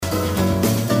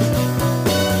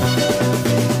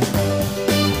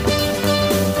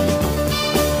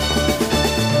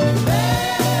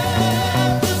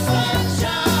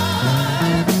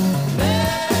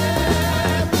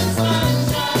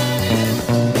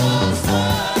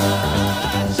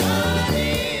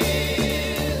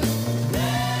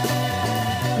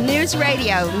News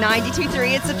Radio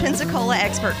 92.3. It's a Pensacola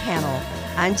Expert Panel.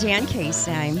 I'm Jan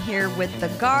Casey. I'm here with the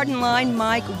Garden Line,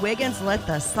 Mike Wiggins. Let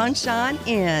the sunshine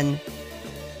in.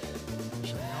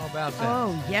 How about that?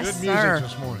 Oh, yes, Good sir. music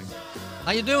this morning.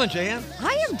 How you doing, Jan?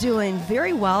 I am doing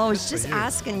very well. I was Good just for you.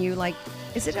 asking you,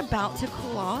 is it about to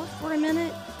cool off for a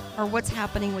minute? Or what's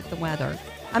happening with the weather?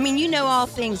 I mean, you know all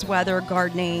things weather,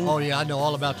 gardening. Oh, yeah, I know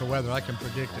all about the weather. I can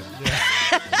predict it.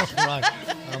 Yeah. Right.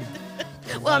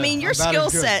 Well, I mean, your skill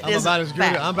set is I'm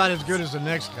back. about as good as the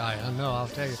next guy. I know, I'll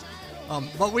tell you.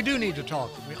 But we do need to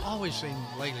talk. We always seem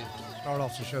lately to start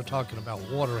off the show talking about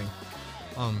watering.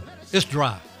 It's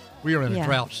dry. We are in a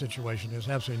drought situation. There's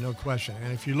absolutely no question.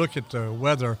 And if you look at the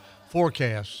weather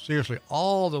forecast, seriously,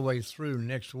 all the way through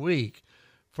next week,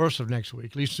 first of next week,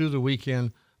 at least through the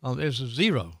weekend, there's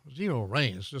zero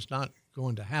rain. It's just not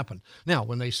going to happen. Now,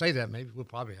 when they say that, maybe we'll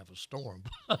probably have a storm.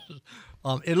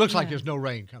 It looks like there's no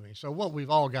rain coming. So what we've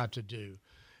all got to do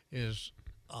is,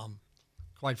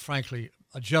 quite frankly,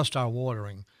 adjust our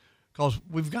watering, because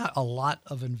we've got a lot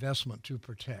of investment to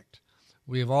protect.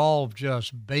 We've all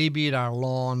just babied our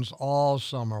lawns all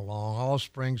summer long, all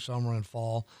spring, summer, and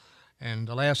fall. And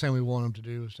the last thing we want them to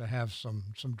do is to have some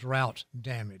drought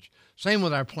damage. Same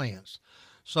with our plants.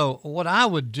 So what I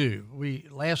would do,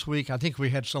 last week I think we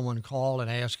had someone call and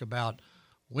ask about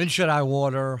when should I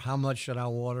water, how much should I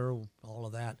water, all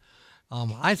of that.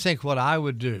 I think what I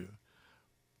would do,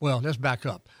 well, let's back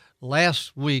up.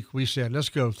 Last week we said let's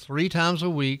go 3 times a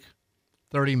week,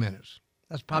 30 minutes.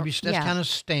 That's probably kind of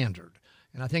standard,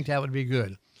 and I think that would be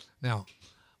good. Now,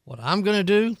 what I'm going to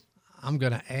do, I'm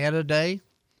going to add a day,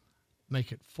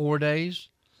 make it 4 days,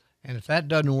 and if that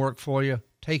doesn't work for you,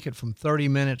 take it from 30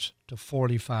 minutes to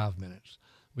 45 minutes.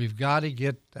 We've got to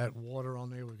get that water on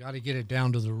there. We've got to get it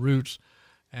down to the roots,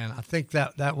 and I think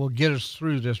that will get us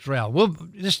through this drought.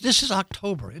 This is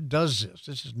October. It does this.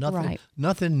 This is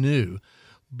nothing new,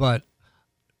 but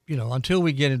until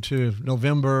we get into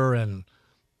November and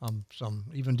some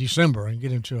even December and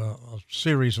get into a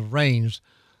series of rains,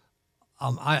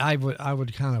 I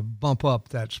would kind of bump up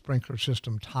that sprinkler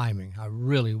system timing. I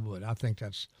really would. I think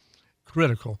that's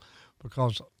critical,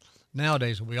 because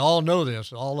nowadays, we all know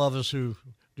this, all of us who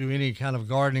do any kind of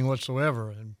gardening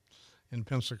whatsoever in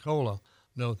Pensacola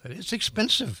know that it's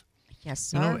expensive. Yes,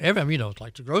 sir. It's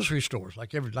like the grocery stores,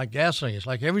 like gasoline, it's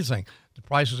like everything. The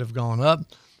prices have gone up.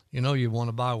 You want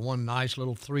to buy one nice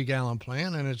little 3-gallon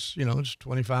plant, and it's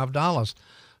 $25.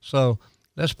 So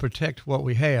let's protect what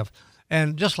we have.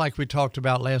 And just like we talked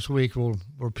about last week, we'll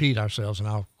repeat ourselves, and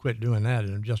I'll quit doing that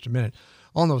in just a minute.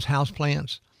 On those house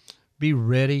plants, be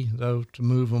ready, though, to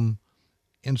move them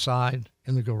inside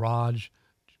in the garage,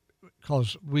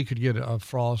 because we could get a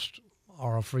frost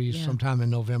or a freeze sometime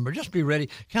in November. Just be ready,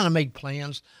 kind of make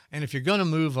plans. And if you're going to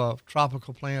move a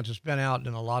tropical plant that's been out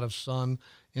in a lot of sun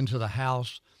into the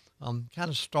house, kind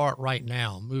of start right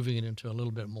now, moving it into a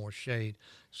little bit more shade,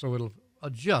 so it'll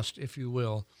adjust, if you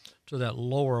will, to that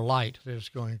lower light that it's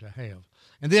going to have.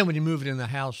 And then when you move it in the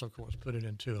house, of course, put it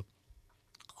into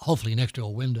hopefully next to a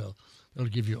window. It'll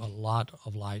give you a lot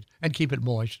of light and keep it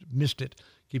moist. Mist it,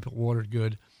 keep it watered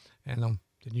good, and then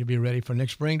you'll be ready for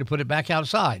next spring to put it back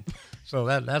outside. So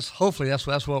that's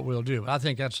what we'll do. I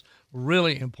think that's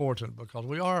really important, because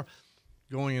we are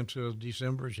going into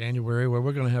December, January, where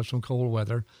we're going to have some cold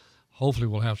weather. Hopefully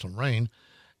we'll have some rain,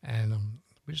 and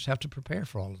we just have to prepare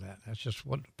for all of that. That's just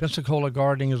what Pensacola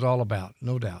gardening is all about,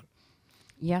 no doubt.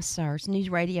 Yes, sir. It's News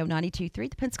Radio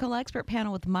 92.3, the Pensacola Expert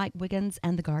Panel with Mike Wiggins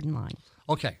and the Garden Line.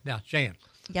 Okay, now, Jan.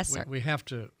 Yes, sir. We have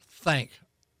to thank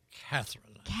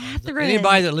Catherine. Catherine.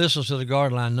 Anybody that listens to the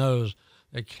Garden Line knows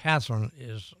that Catherine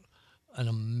is an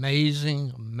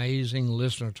amazing, amazing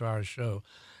listener to our show.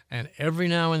 And every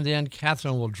now and then,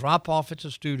 Catherine will drop off at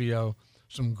the studio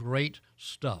some great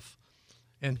stuff.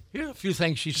 And here's a few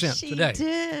things she sent today.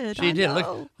 She did.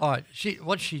 Look, all right.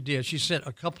 What she did, she sent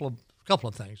a couple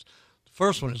of things. The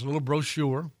first one is a little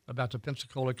brochure about the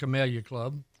Pensacola Camellia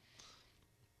Club,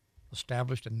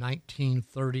 established in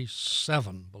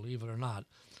 1937, believe it or not,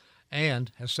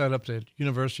 and has set up the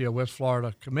University of West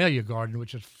Florida Camellia Garden,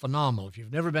 which is phenomenal. If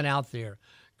you've never been out there,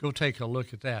 go take a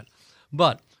look at that.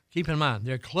 But keep in mind,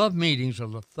 their club meetings are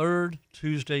the third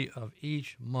Tuesday of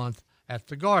each month at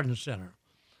the Garden Center.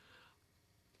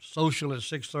 Social at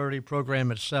 6:30,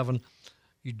 program at 7.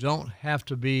 You don't have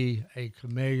to be a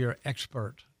camellia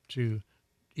expert to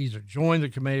either join the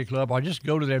Camellia Club or just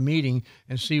go to their meeting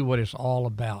and see what it's all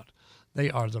about. They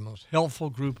are the most helpful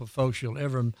group of folks you'll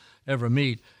ever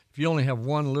meet. If you only have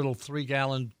one little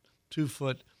 3-gallon,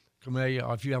 2-foot camellia,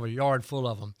 or if you have a yard full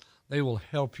of them, they will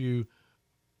help you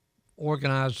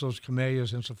organize those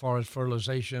camellias insofar as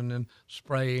fertilization and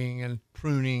spraying and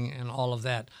pruning and all of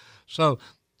that. So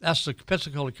that's the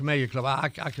Pensacola Camellia Club. I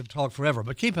could talk forever.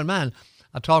 But keep in mind,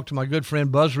 I talked to my good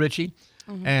friend Buzz Ritchie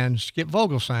and Skip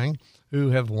Vogelsang, who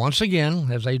have once again,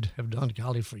 as they have done,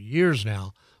 golly, for years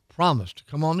now, promised to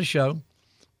come on the show,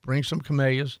 bring some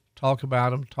camellias, talk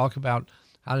about them, talk about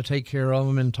how to take care of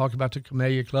them, and talk about the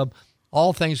Camellia Club,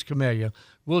 all things camellia.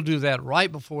 We'll do that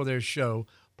right before their show.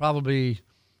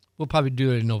 We'll probably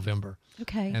do it in November.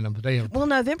 Okay. And well,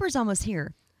 November's almost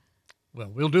here.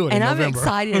 Well, we'll do it in November. And I'm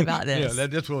excited about this. Yeah,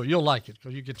 that's what you'll like it,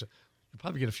 because you'll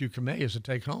probably get a few camellias to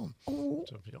take home. Oh,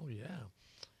 So, yeah.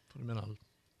 Put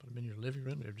them in your living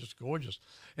room. They're just gorgeous.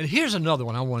 And here's another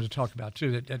one I wanted to talk about,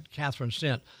 too, that Catherine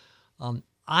sent.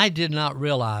 I did not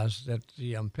realize that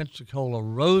the Pensacola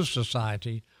Rose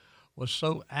Society was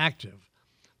so active.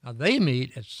 Now, they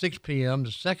meet at 6 p.m.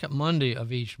 the second Monday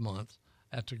of each month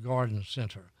at the Garden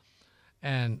Center.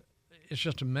 And it's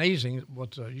just amazing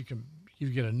what you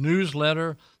get a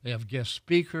newsletter. They have guest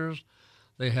speakers.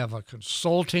 They have a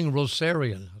consulting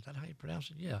rosarian. Is that how you pronounce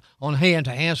it? Yeah. On hand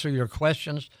to answer your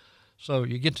questions. So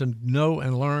you get to know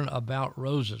and learn about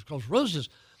roses. Because roses,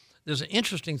 there's an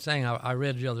interesting thing I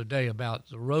read the other day about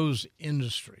the rose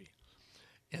industry,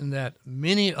 in that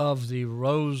many of the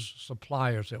rose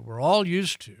suppliers that we're all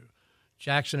used to,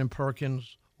 Jackson &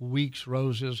 Perkins, Weeks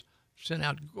Roses, sent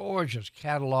out gorgeous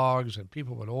catalogs, and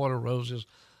people would order roses,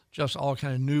 just all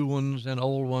kind of new ones and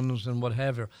old ones and what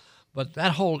have you. But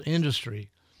that whole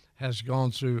industry has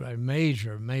gone through a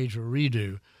major, major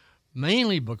redo,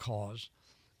 mainly because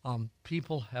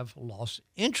people have lost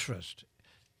interest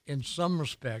in some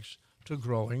respects to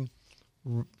growing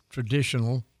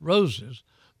traditional roses,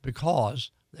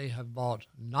 because they have bought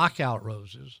knockout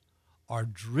roses or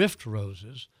drift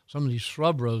roses, some of these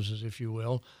shrub roses, if you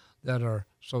will, that are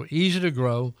so easy to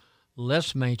grow,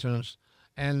 less maintenance,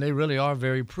 and they really are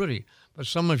very pretty. But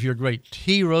some of your great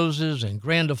tea roses and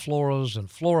grandifloras and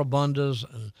floribundas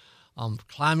and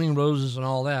climbing roses and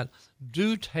all that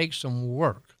do take some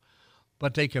work,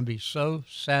 but they can be so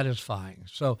satisfying.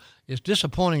 So it's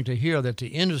disappointing to hear that the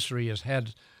industry has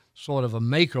had sort of a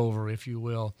makeover, if you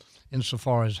will,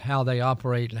 insofar as how they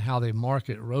operate and how they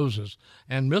market roses.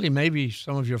 And really, maybe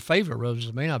some of your favorite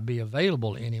roses may not be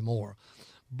available anymore.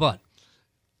 But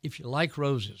if you like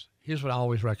roses, here's what I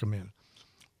always recommend.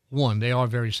 One, they are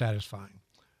very satisfying.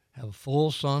 Have a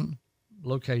full sun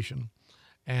location.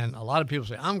 And a lot of people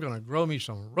say, I'm going to grow me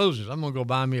some roses. I'm going to go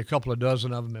buy me a couple of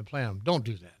dozen of them and plant them. Don't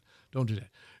do that. Don't do that.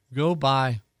 Go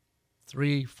buy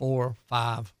 3, 4,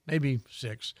 5, maybe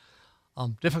 6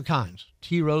 different kinds.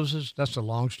 Tea roses, that's the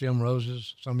long stem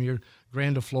roses. Some of your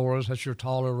grandifloras, that's your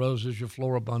taller roses, your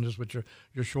floribundas, which are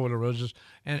your shorter roses.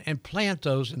 And plant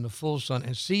those in the full sun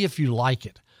and see if you like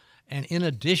it. And in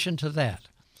addition to that,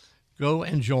 go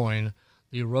and join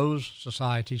the Rose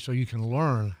Society so you can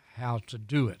learn how to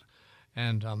do it.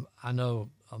 And I know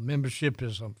a membership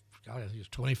is, I think it's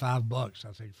 $25,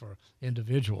 I think, for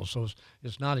individuals. So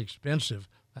it's not expensive,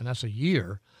 and that's a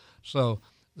year. So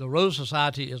the Rose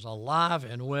Society is alive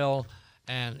and well,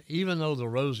 and even though the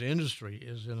rose industry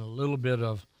is in a little bit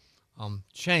of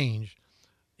change,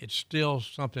 it's still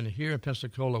something here in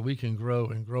Pensacola we can grow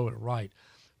and grow it right.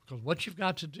 Because what you've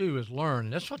got to do is learn,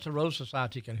 and that's what the Rose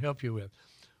Society can help you with,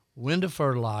 when to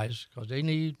fertilize, because they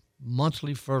need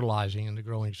monthly fertilizing in the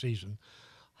growing season,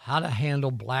 how to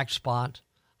handle black spot,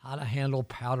 how to handle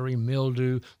powdery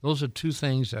mildew. Those are two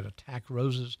things that attack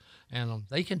roses, and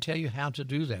they can tell you how to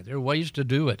do that. There are ways to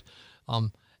do it.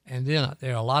 And then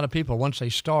there are a lot of people, once they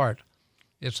start,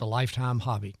 it's a lifetime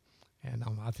hobby, and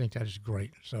I think that is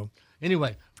great. So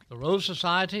anyway, the Rose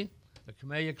Society, the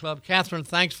Camellia Club. Catherine,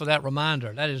 thanks for that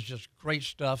reminder. That is just great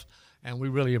stuff, and we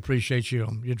really appreciate you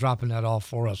dropping that off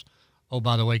for us. Oh,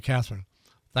 by the way, Catherine,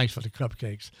 thanks for the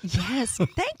cupcakes. Yes.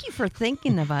 Thank you for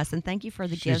thinking of us, and thank you for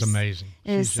the gifts. She's amazing.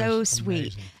 It is so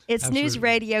sweet. Amazing. It's Absolutely. News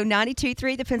Radio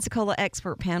 92.3, the Pensacola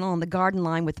Expert Panel on the Garden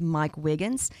Line with Mike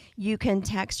Wiggins. You can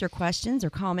text your questions or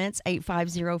comments,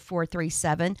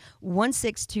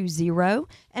 850-437-1620,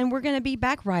 and we're going to be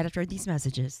back right after these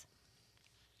messages.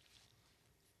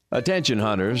 Attention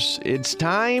hunters, it's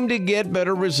time to get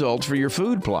better results for your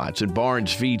food plots, and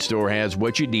Barnes Feed Store has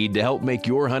what you need to help make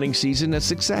your hunting season a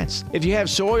success. If you have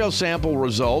soil sample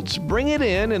results, bring it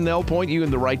in and they'll point you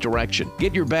in the right direction.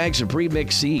 Get your bags of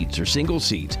pre-mixed seeds or single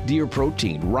seeds, deer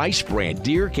protein, rice bran,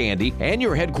 deer candy, and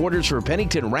your headquarters for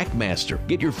Pennington Rackmaster.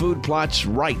 Get your food plots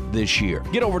right this year.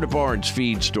 Get over to Barnes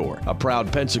Feed Store, a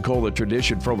proud Pensacola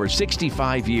tradition for over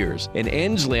 65 years, in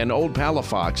Ensley on Old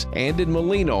Palafox and in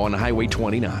Molino on Highway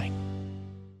 29.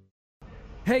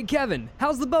 Hey Kevin,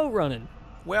 how's the boat running?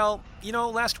 Well,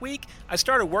 last week I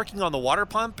started working on the water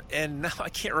pump, and now I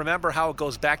can't remember how it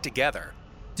goes back together.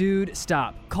 Dude,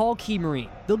 stop. Call Key Marine.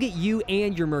 They'll get you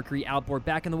and your Mercury outboard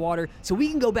back in the water so we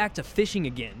can go back to fishing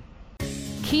again.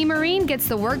 Key Marine gets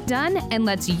the work done and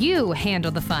lets you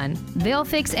handle the fun. They'll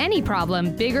fix any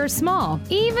problem, big or small,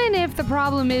 even if the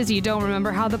problem is you don't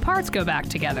remember how the parts go back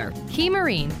together. Key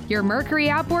Marine, your Mercury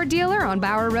outboard dealer on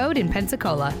Bower Road in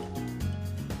Pensacola.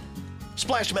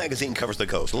 Splash Magazine covers the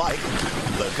coast like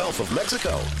the Gulf of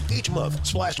Mexico. Each month,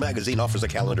 Splash Magazine offers a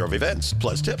calendar of events,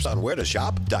 plus tips on where to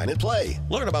shop, dine, and play.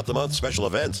 Learn about the month's special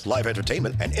events, live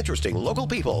entertainment, and interesting local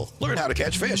people. Learn how to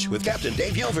catch fish with Captain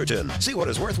Dave Yelverton. See what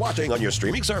is worth watching on your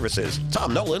streaming services.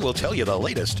 Tom Nolan will tell you the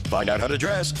latest. Find out how to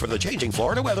dress for the changing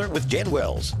Florida weather with Jan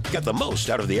Wells. Get the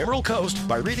most out of the Emerald Coast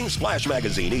by reading Splash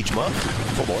Magazine each month.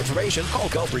 For more information, call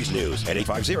Gulf Breeze News at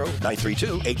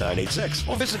 850-932-8986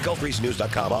 or visit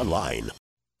GulfBreezeNews.com online.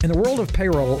 In the world of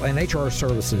payroll and HR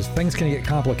services, things can get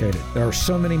complicated. There are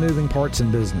so many moving parts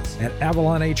in business. At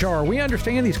Avalon HR, we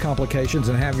understand these complications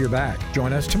and have your back.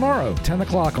 Join us tomorrow, 10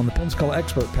 o'clock on the Pensacola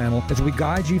Expert Panel as we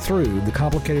guide you through the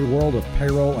complicated world of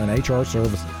payroll and HR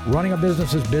services. Running a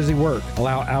business is busy work.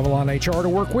 Allow Avalon HR to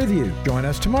work with you. Join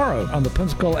us tomorrow on the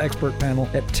Pensacola Expert Panel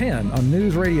at 10 on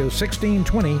News Radio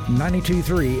 1620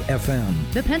 92.3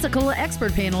 FM. The Pensacola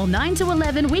Expert Panel, 9 to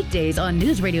 11 weekdays on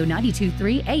News Radio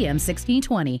 92.3 AM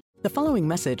 1620. The following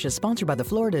message is sponsored by the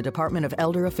Florida Department of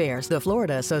Elder Affairs, the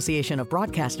Florida Association of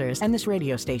Broadcasters, and this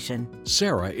radio station.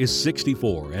 Sarah is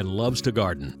 64 and loves to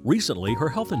garden. Recently, her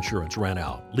health insurance ran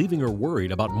out, leaving her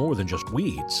worried about more than just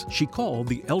weeds. She called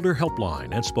the Elder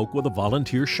Helpline and spoke with a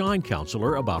volunteer Shine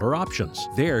counselor about her options.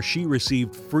 There, she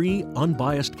received free,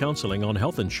 unbiased counseling on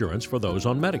health insurance for those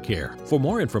on Medicare. For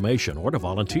more information or to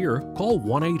volunteer, call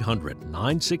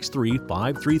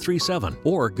 1-800-963-5337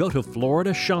 or go to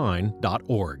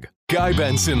floridashine.org. Guy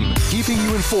Benson, keeping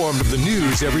you informed of the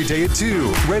news every day at 2,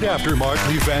 right after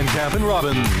Markley, Van Camp, and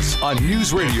Robbins on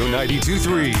News Radio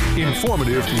 92.3.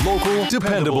 Informative, local,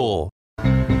 dependable.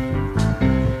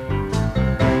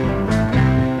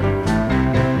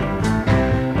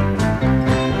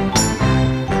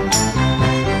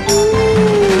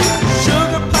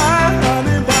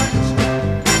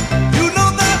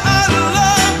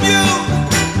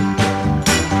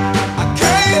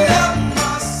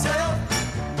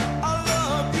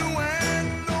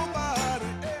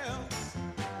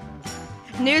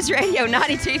 News Radio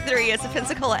 92.3 is the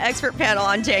Pensacola Expert Panel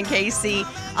on Jan Casey.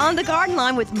 On the Garden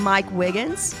Line with Mike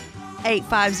Wiggins,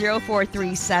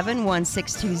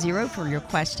 850-437-1620 for your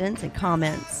questions and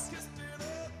comments.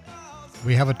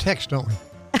 We have a text, don't we?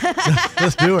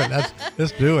 Let's do it.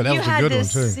 Let's do it. That was a good one, too. You had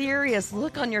this serious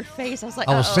look on your face. I was like,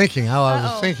 I was thinking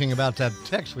about that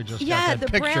text we just got, that the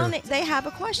picture. Browning, they have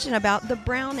a question about the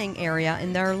Browning area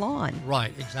in their lawn.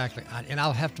 Right, exactly. And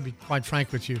I'll have to be quite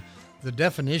frank with you. The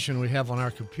definition we have on our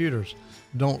computers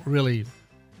don't really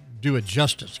do it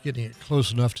justice, getting it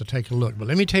close enough to take a look. But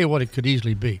let me tell you what it could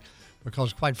easily be,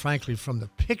 because quite frankly, from the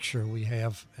picture we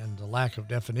have and the lack of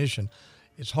definition,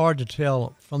 it's hard to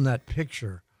tell from that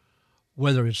picture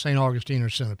whether it's St. Augustine or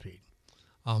Centipede.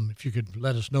 If you could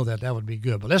let us know that, that would be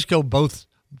good. But let's go to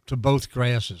both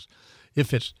grasses.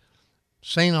 If it's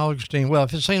St. Augustine,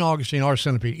 if it's St. Augustine or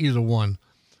Centipede, either one,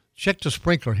 check the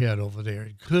sprinkler head over there.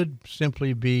 It could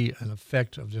simply be an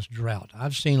effect of this drought.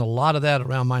 I've seen a lot of that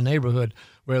around my neighborhood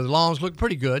where the lawns look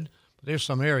pretty good, but there's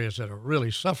some areas that are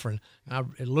really suffering.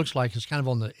 And it looks like it's kind of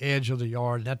on the edge of the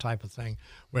yard, that type of thing,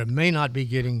 where it may not be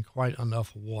getting quite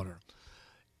enough water.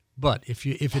 But if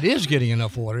it is getting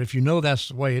enough water, if you know that's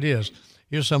the way it is,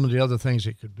 here's some of the other things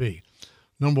it could be.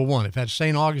 Number one, if that's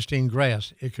St. Augustine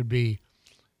grass, it could be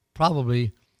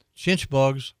probably chinch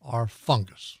bugs or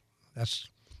fungus. That's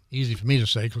easy for me to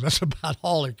say because that's about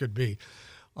all it could be.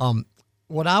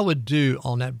 What I would do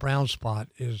on that brown spot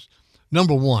is,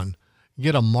 number one,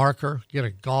 get a marker, get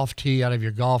a golf tee out of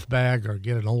your golf bag or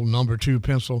get an old number 2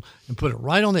 pencil and put it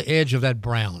right on the edge of that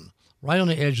brown, right on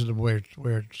the edge of where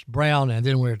it's brown and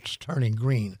then where it's turning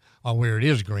green or where it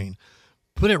is green.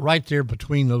 Put it right there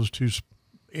between those two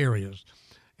areas.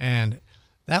 And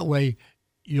that way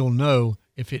you'll know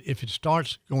if it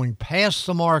starts going past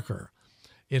the marker,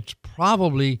 it's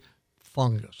probably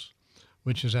fungus,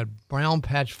 which is that brown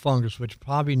patch fungus, which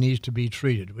probably needs to be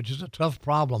treated, which is a tough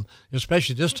problem,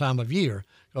 especially this time of year,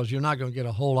 because you're not going to get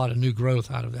a whole lot of new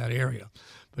growth out of that area.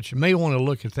 But you may want to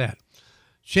look at that.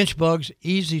 Chinch bugs,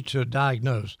 easy to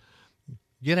diagnose.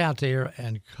 Get out there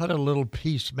and cut a little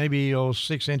piece, maybe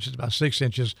 6 inches by 6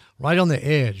 inches, right on the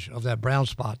edge of that brown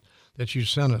spot that you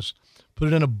sent us. Put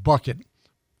it in a bucket,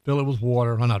 fill it with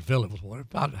water, well, not fill it with water,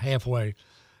 about halfway,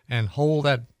 and hold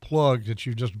that plug that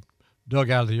you just dug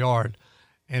out of the yard.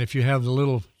 And if you have the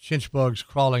little chinch bugs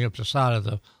crawling up the side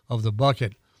of the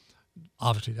bucket,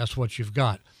 obviously that's what you've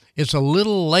got. It's a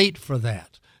little late for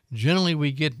that. Generally,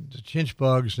 we get the chinch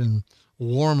bugs in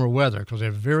warmer weather because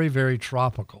they're very, very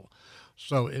tropical.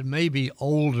 So it may be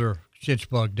older chinch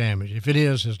bug damage. If it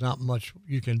is, there's not much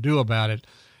you can do about it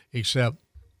except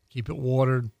keep it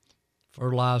watered,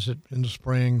 fertilize it in the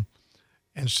spring,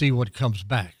 and see what comes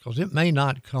back, because it may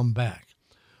not come back.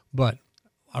 But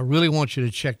I really want you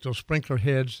to check those sprinkler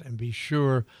heads and be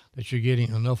sure that you're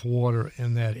getting enough water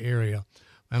in that area.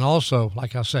 And also,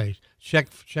 like I say, check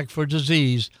for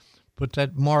disease, put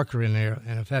that marker in there,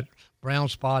 and if that brown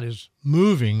spot is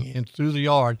moving in through the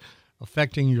yard,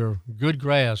 affecting your good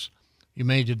grass, you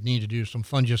may need to do some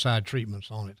fungicide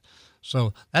treatments on it.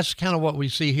 So that's kind of what we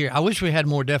see here. I wish we had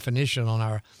more definition on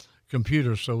our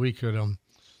computer so we could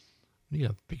need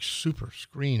a big super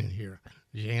screen in here.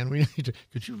 Jan,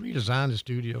 could you redesign the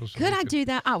studio? So could I do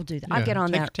that? I'll do that. Yeah, I'll get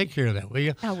on that. Take care of that, will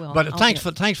you? I will. But thanks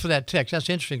for that text. That's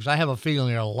interesting because I have a feeling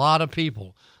there are a lot of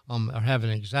people are having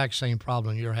the exact same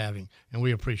problem you're having, and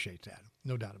we appreciate that.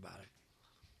 No doubt about it.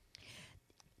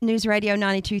 News Radio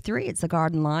 92.3, it's the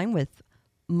Garden Line with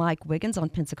Mike Wiggins on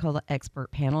Pensacola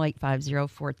Expert Panel,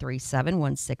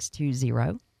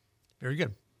 850-437-1620. Very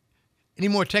good. Any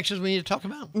more texts we need to talk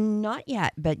about? Not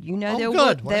yet, but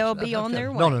they'll be on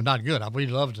their way. No, not good.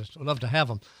 We'd love to have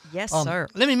them. Yes, sir.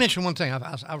 Let me mention one thing.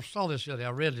 I saw this the other day.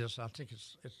 I read this. I think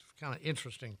it's kind of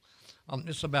interesting.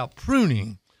 It's about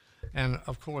pruning. And,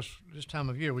 of course, this time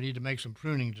of year we need to make some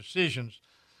pruning decisions.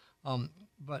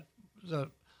 But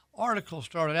the article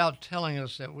started out telling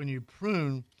us that when you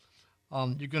prune,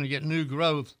 you're going to get new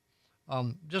growth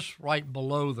just right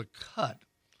below the cut.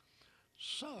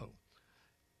 So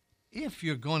if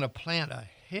you're going to plant a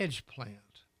hedge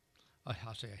plant,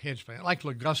 like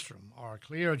ligustrum or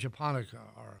Cleyra japonica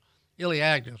or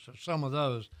Elaeagnus or some of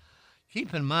those,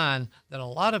 keep in mind that a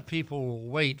lot of people will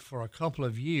wait for a couple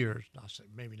of years, I say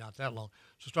maybe not that long,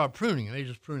 to start pruning, and they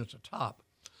just prune at the top.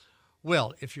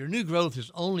 Well, if your new growth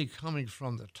is only coming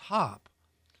from the top,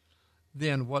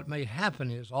 then what may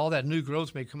happen is all that new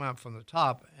growth may come out from the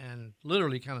top and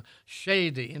literally kind of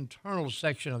shade the internal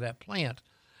section of that plant.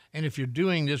 And if you're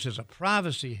doing this as a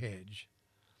privacy hedge,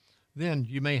 then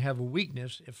you may have a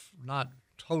weakness, if not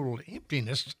total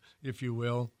emptiness, if you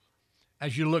will,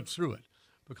 as you look through it.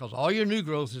 Because all your new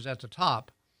growth is at the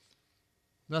top,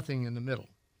 nothing in the middle.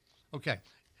 Okay,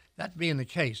 that being the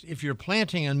case, if you're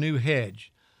planting a new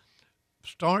hedge,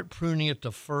 start pruning it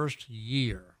the first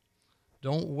year.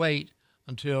 Don't wait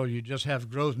until you just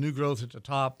have new growth at the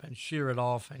top and shear it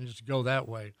off and just go that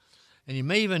way. And you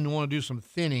may even want to do some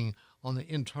thinning on the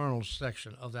internal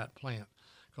section of that plant,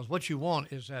 because what you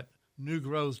want is that new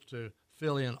growth to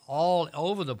fill in all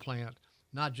over the plant,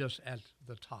 not just at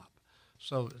the top.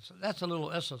 So that's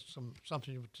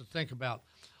something to think about.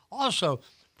 Also,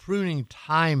 pruning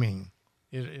timing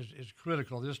is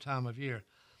critical this time of year.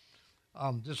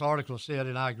 This article said,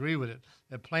 and I agree with it,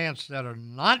 that plants that are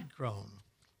not grown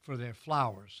for their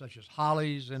flowers, such as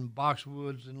hollies and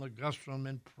boxwoods and ligustrum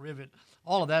and privet,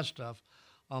 all of that stuff,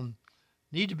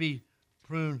 need to be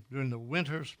pruned during the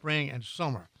winter, spring, and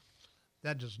summer.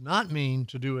 That does not mean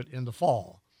to do it in the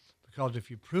fall, because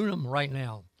if you prune them right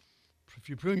now, if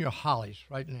you prune your hollies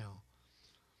right now,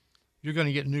 you're going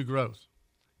to get new growth.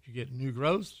 You get new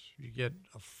growth, you get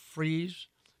a freeze,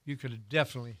 you could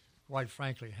definitely, quite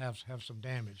frankly, have some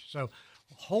damage. So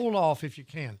hold off if you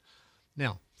can.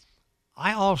 Now,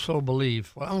 I also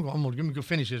believe, I'm going to go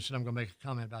finish this and I'm going to make a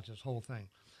comment about this whole thing.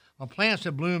 On plants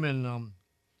that bloom in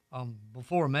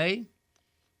before May,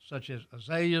 such as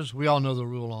azaleas, we all know the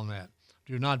rule on that.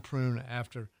 Do not prune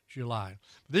after July.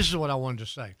 But this is what I wanted to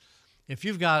say. If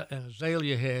you've got an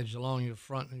azalea hedge along your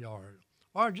front yard,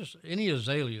 or just any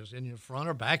azaleas in your front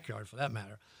or backyard for that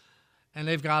matter, and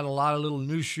they've got a lot of little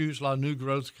new shoots, a lot of new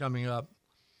growth coming up,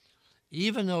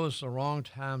 even though it's the wrong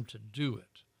time to do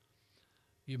it,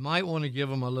 you might want to give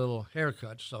them a little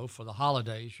haircut. So for the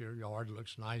holidays, your yard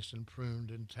looks nice and pruned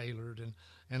and tailored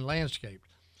and landscaped.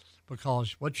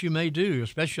 Because what you may do,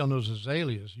 especially on those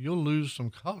azaleas, you'll lose some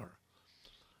color.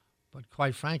 But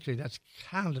quite frankly, that's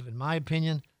kind of, in my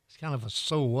opinion, it's kind of a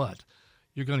so what.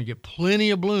 You're going to get plenty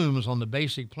of blooms on the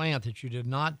basic plant that you did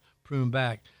not prune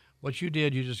back. What you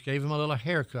did, you just gave them a little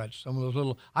haircut, some of those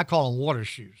little, I call them water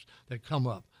shoots that come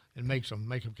up and make them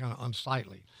kind of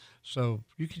unsightly. So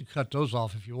you can cut those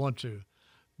off if you want to,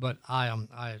 but I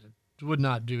would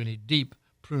not do any deep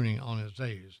pruning on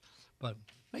azaleas. But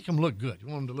make them look good. You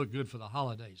want them to look good for the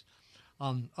holidays.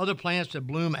 Other plants that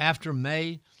bloom after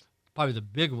May, probably the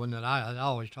big one that I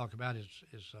always talk about is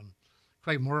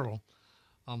crepe myrtle.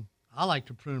 I like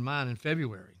to prune mine in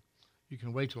February. You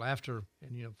can wait till after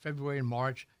February and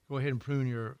March. Go ahead and prune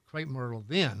your crepe myrtle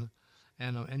then,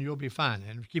 and you'll be fine.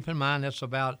 And keep in mind it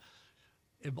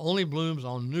only blooms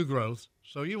on new growth,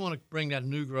 so you want to bring that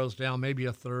new growth down maybe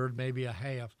a third, maybe a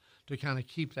half, to kind of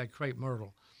keep that crepe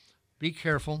myrtle. Be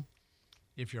careful.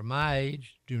 If you're my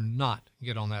age, do not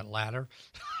get on that ladder.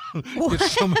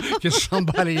 Get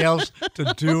somebody else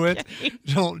to do it.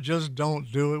 Don't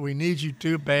do it. We need you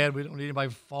too bad. We don't need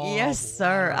anybody falling. Yes,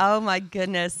 sir. Oh my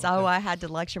goodness. Okay. Oh, I had to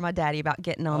lecture my daddy about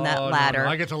getting on that ladder. No.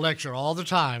 I get to lecture all the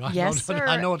time. Sir.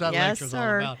 I know what that lecture's all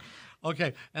about.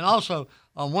 Okay, and also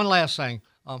one last thing: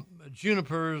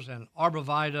 junipers and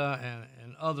arborvitae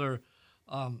and other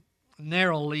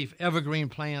narrow leaf evergreen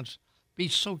plants. Be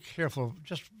so careful.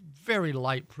 Just very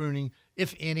light pruning,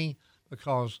 if any,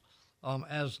 because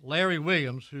as Larry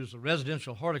Williams, who's a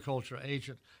residential horticulture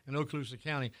agent in Okaloosa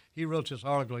County, he wrote this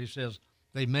article. He says,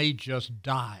 they may just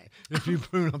die if you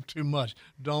prune them too much.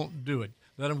 Don't do it.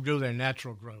 Let them go their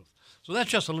natural growth. So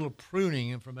that's just a little pruning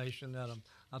information that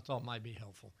I thought might be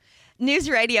helpful.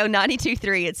 News Radio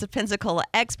 92.3. It's the Pensacola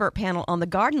Expert Panel on the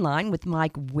Garden Line with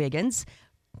Mike Wiggins.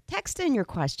 Text in your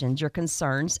questions, your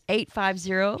concerns,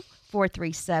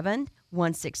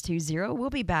 850-437-1620. We'll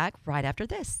be back right after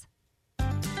this.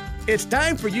 It's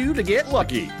time for you to get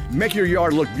lucky. Make your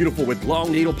yard look beautiful with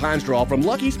long needle pine straw from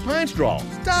Lucky's Pine Straw.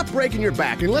 Stop breaking your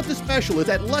back and let the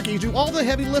specialists at Lucky's do all the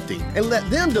heavy lifting and let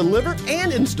them deliver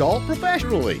and install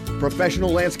professionally. Professional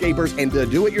landscapers and the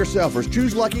do-it-yourselfers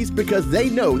choose Lucky's because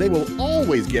they know they will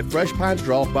always get fresh pine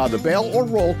straw by the bale or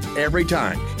roll every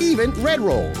time, even red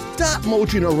rolls. Stop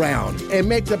mulching around and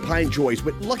make the pine choice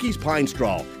with Lucky's Pine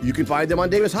Straw. You can find them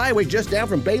on Davis Highway just down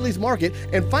from Bailey's Market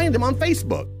and find them on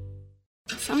Facebook.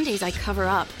 Some days I cover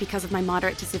up because of my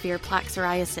moderate to severe plaque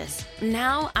psoriasis.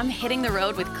 Now I'm hitting the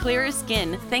road with clearer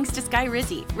skin thanks to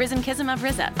Skyrizi, Risankizumab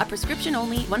Riza, a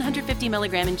prescription-only 150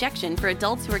 milligram injection for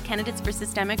adults who are candidates for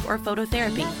systemic or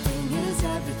phototherapy.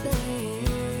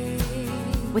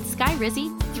 With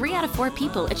Skyrizi, 3 out of 4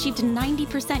 people achieved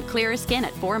 90% clearer skin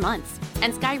at 4 months.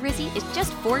 And Skyrizi is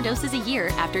just 4 doses a year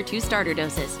after 2 starter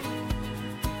doses.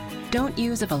 Don't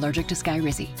use if allergic to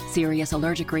Skyrizi. Serious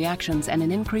allergic reactions and an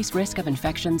increased risk of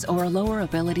infections or a lower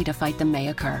ability to fight them may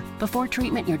occur. Before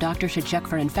treatment, your doctor should check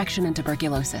for infection and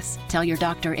tuberculosis. Tell your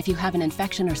doctor if you have an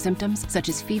infection or symptoms such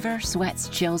as fever, sweats,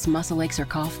 chills, muscle aches, or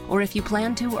cough, or if you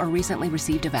plan to or recently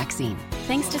received a vaccine.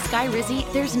 Thanks to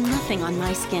Skyrizi, there's nothing on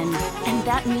my skin, and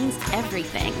that means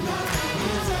everything.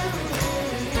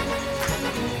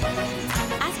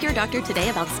 Your doctor today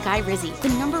about Skyrizi, the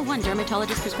 #1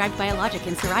 dermatologist prescribed biologic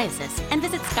in psoriasis, and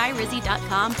visit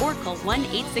skyrizi.com or call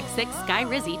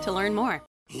 1-866-SKY-RIZZI to learn more.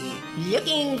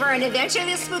 Looking for an adventure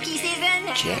this spooky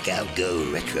season? Check out Go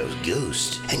Retro's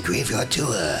Ghost and Graveyard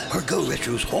Tour, or Go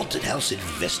Retro's Haunted House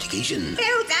Investigation.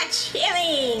 Felt that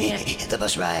chilling! The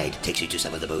bus ride takes you to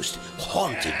some of the most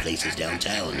haunted places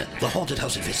downtown. The Haunted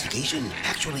House Investigation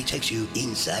actually takes you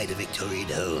inside a Victorian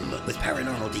home with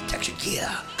paranormal detection gear.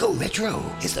 Go Retro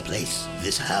is the place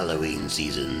this Halloween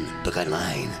season. Book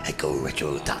online at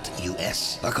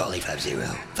goretro.us or call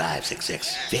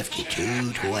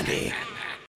 850-566-5220.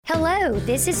 Hello,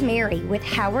 this is Mary with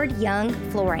Howard Young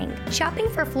Flooring. Shopping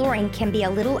for flooring can be a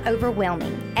little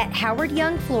overwhelming. At Howard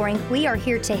Young Flooring, we are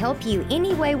here to help you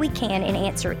any way we can and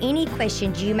answer any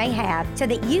questions you may have so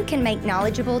that you can make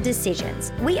knowledgeable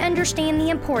decisions. We understand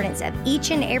the importance of each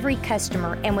and every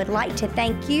customer and would like to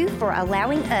thank you for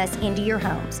allowing us into your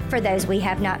homes. For those we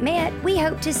have not met, we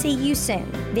hope to see you soon.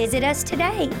 Visit us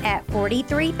today at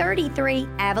 4333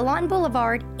 Avalon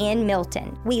Boulevard in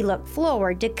Milton. We look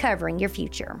forward to covering your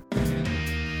future.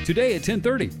 Today at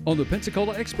 10:30 on the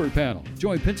Pensacola Expert Panel,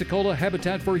 join Pensacola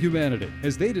Habitat for Humanity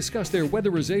as they discuss their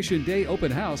Weatherization Day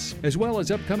open house, as well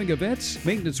as upcoming events,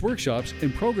 maintenance workshops,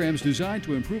 and programs designed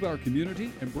to improve our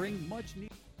community and bring much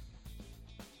needed.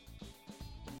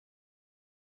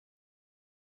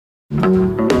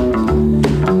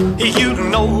 You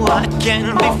know I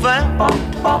can be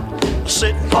found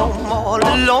sitting home all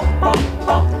alone.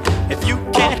 If you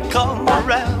can't come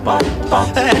around,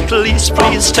 at least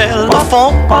please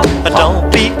telephone. Don't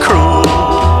be cruel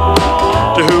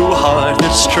to who heart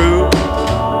is true.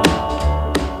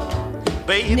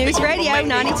 Baby, News Radio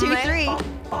 92.3.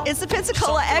 It's the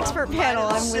Pensacola Expert Panel.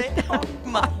 I'm with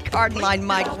my Garden Line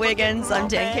Mike Wiggins. I'm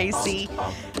Dan Casey.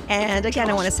 And again,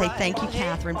 I want to say thank you,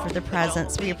 Catherine, for the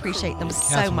presents. We appreciate them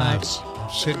so much. I'm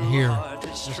sitting here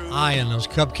just eyeing those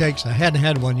cupcakes. I hadn't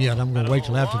had one yet. I'm going to wait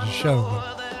till after the show.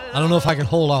 But I don't know if I can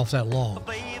hold off that long.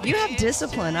 You have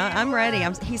discipline. I'm ready.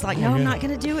 He's like, no, I'm not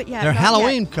going to do it yet. They're not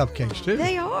Halloween yet. cupcakes, too.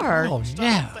 They are. Oh,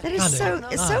 yeah. That is it's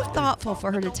so thoughtful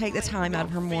for her to take the time out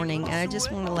of her morning. And I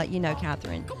just want to let you know,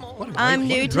 Catherine, I'm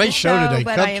new to the show, today.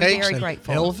 but Cupcakes I am very and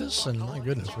grateful. Elvis, and my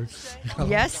goodness.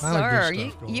 Yes, sir.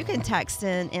 You can text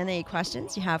in any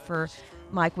questions you have for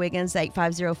Mike Wiggins,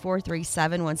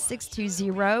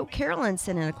 850-437-1620. Carolyn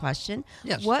sent in a question.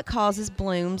 Yes. What causes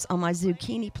blooms on my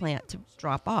zucchini plant to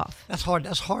drop off? That's hard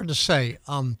to say.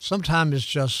 Sometimes it's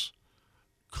just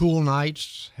cool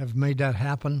nights have made that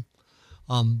happen.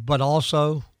 But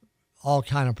also all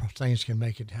kind of things can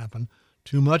make it happen.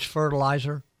 Too much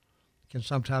fertilizer can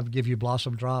sometimes give you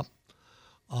blossom drop.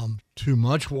 Too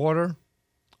much water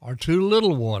or too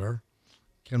little water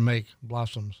can make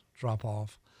blossoms drop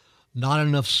off. Not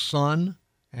enough sun,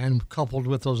 and coupled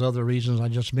with those other reasons I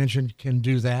just mentioned, can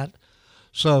do that.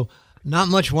 So not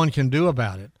much one can do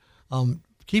about it.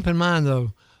 Keep in mind,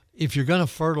 though, if you're going to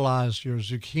fertilize your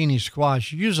zucchini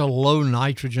squash, use a low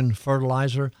nitrogen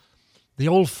fertilizer.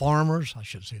 The farmers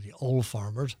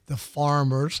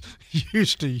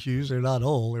used to use, they're not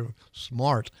old, they're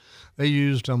smart. They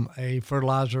used a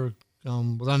fertilizer with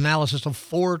an analysis of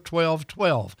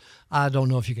 4-12-12. I don't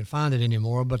know if you can find it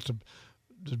anymore, but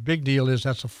the big deal is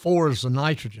that's 4 is the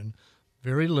nitrogen,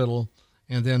 very little,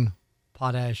 and then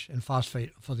potash and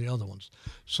phosphate for the other ones.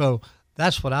 So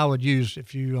that's what I would use.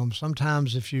 If you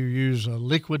sometimes if you use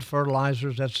liquid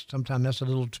fertilizers, sometimes that's a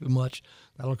little too much.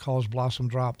 That'll cause blossom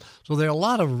drop. So there are a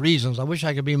lot of reasons. I wish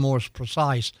I could be more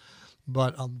precise,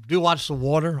 but do watch the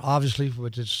water. Obviously,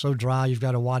 which it's so dry, you've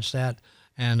got to watch that.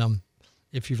 And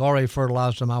if you've already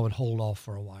fertilized them, I would hold off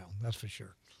for a while. That's for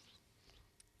sure.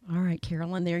 All right,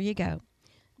 Carolyn, there you go.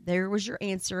 There was your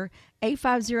answer.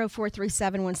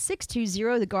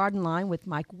 850-437-1620, the Garden Line with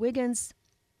Mike Wiggins.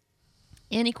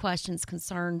 Any questions,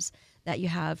 concerns that you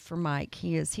have for Mike,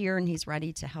 he is here and he's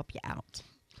ready to help you out.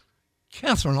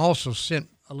 Catherine also sent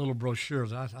a little brochure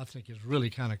that I think is really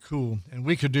kind of cool, and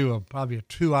we could do probably a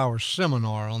 2-hour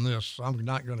seminar on this. So I'm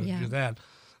not going to do that.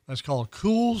 That's called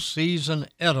Cool Season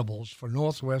Edibles for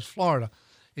Northwest Florida.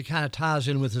 It kind of ties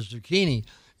in with the zucchini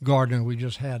gardener we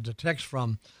just had the text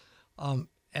from.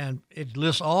 And it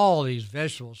lists all these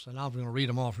vegetables, and I'm going to read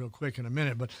them off real quick in a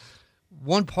minute. But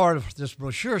one part of this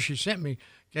brochure she sent me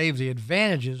gave the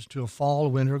advantages to a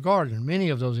fall-winter garden. Many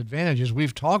of those advantages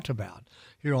we've talked about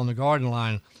here on the Garden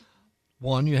Line.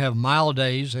 One, you have mild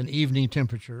days and evening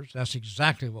temperatures. That's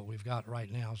exactly what we've got right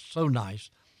now. So nice.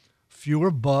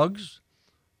 Fewer bugs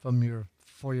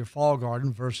for your fall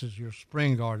garden versus your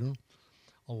spring garden.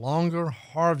 A longer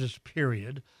harvest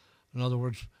period. In other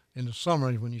words, in the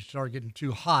summer, when you start getting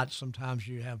too hot, sometimes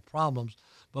you have problems.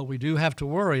 But we do have to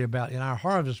worry about, in our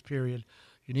harvest period,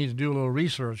 you need to do a little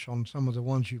research on some of the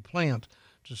ones you plant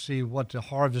to see what the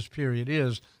harvest period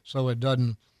is so it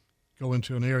doesn't go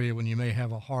into an area when you may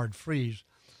have a hard freeze.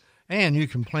 And you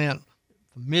can plant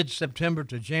from mid-September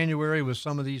to January with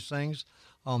some of these things.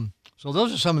 So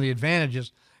those are some of the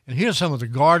advantages. And here's some of the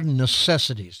garden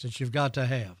necessities that you've got to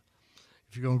have.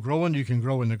 If you're going to grow you can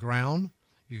grow in the ground.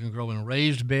 You can grow in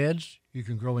raised beds. You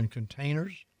can grow in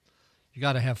containers. You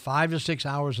got to have 5 to 6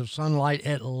 hours of sunlight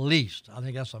at least. I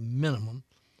think that's a minimum.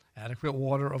 Adequate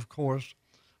water, of course.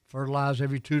 Fertilize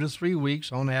every 2 to 3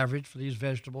 weeks on average for these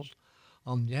vegetables.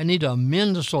 You need to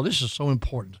amend the soil. This is so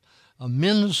important.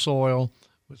 Amend the soil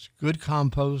with good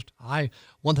compost.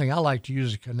 One thing I like to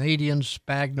use is Canadian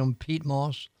sphagnum peat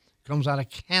moss. It comes out of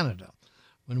Canada.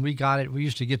 When we got it, we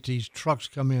used to get these trucks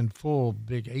come in full,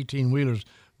 big 18-wheelers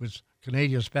with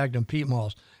Canadian sphagnum peat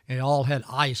moss, and it all had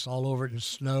ice all over it and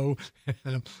snow.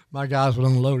 And my guys would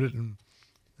unload it, and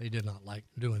they did not like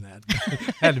doing that.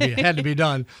 had to be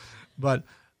done. But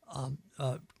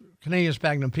Canadian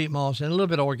sphagnum peat moss and a little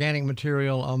bit of organic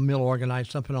material, mill organite,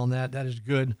 something on that. That is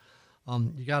good.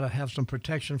 You got to have some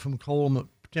protection from cold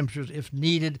temperatures if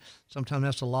needed. Sometimes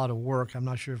that's a lot of work. I'm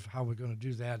not sure how we're going to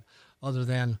do that, other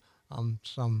than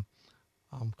some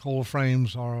cold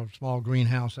frames or a small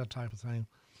greenhouse, that type of thing.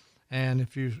 And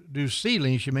if you do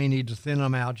seedlings, you may need to thin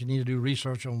them out. You need to do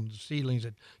research on the seedlings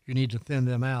that you need to thin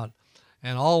them out.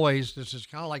 And always, this is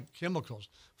kind of like chemicals.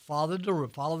 Follow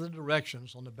the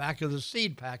directions on the back of the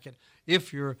seed packet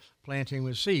if you're planting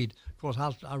with seed. Of course,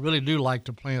 I really do like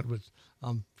to plant with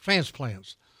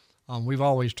transplants. We've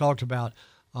always talked about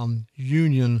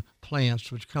Union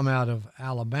plants, which come out of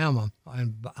Alabama,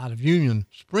 and out of Union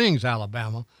Springs,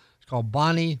 Alabama. It's called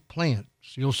Bonnie plants.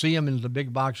 You'll see them in the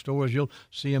big box stores. You'll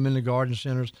see them in the garden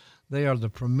centers. They are the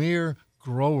premier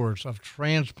growers of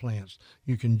transplants.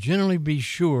 You can generally be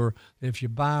sure that if you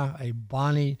buy a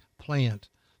Bonnie plant,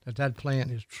 that plant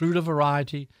is true to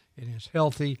variety, it is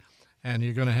healthy, and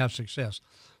you're going to have success.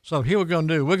 So here we're going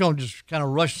to do, we're going to just kind of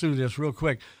rush through this real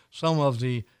quick. Some of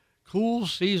the cool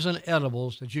season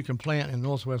edibles that you can plant in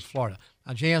Northwest Florida.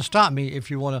 Now, Jan, stop me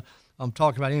if you want to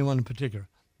talk about anyone in particular.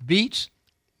 Beets,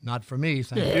 not for me,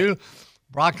 thank you.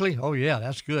 Broccoli, oh yeah,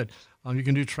 that's good. You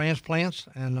can do transplants,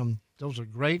 and those are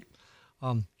great.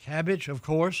 Cabbage, of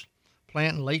course,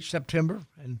 plant in late September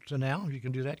and to now. You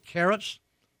can do that. Carrots,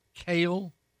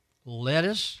 kale,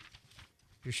 lettuce.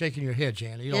 You're shaking your head,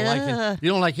 Jan. You don't like it.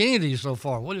 You don't like any of these so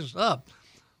far. What is up?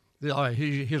 All right,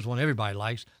 here's one everybody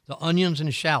likes: the onions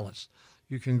and shallots.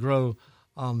 You can grow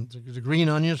the green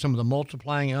onions, some of the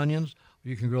multiplying onions.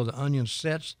 You can grow the onion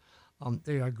sets.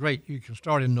 They are great. You can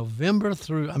start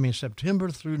in September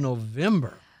through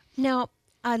November. Now,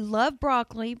 I love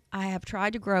broccoli. I have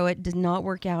tried to grow it. Did not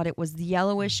work out. It was the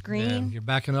yellowish green. Yeah, you're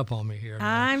backing up on me here.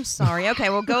 I'm sorry. Okay,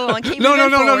 well, go on. Keep No,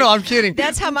 moving forward. I'm kidding.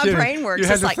 That's how my brain works. You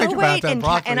had it's to like, think oh about wait, that and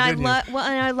broccoli,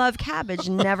 I love cabbage.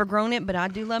 Never grown it, but I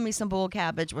do love me some boiled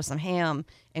cabbage with some ham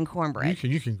and cornbread.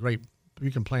 You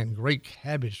can plant great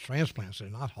cabbage transplants. They're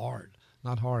not hard.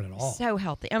 Not hard at all. So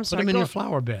healthy. I'm sorry. Put them in your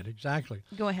flower bed. Exactly.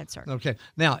 Go ahead, sir. Okay.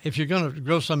 Now, if you're going to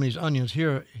grow some of these onions,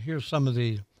 here's some of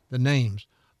the names: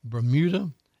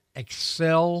 Bermuda,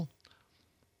 Excel,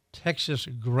 Texas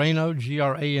Grano,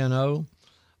 Grano,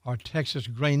 or Texas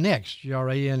Granex,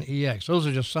 Granex. Those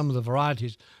are just some of the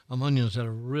varieties of onions that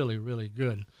are really, really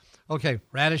good. Okay,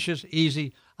 radishes,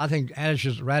 easy. I think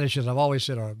radishes, I've always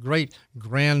said, are a great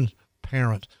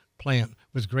grandparent plant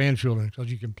with grandchildren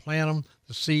because you can plant them,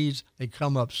 the seeds, they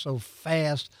come up so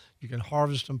fast, you can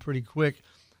harvest them pretty quick,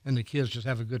 and the kids just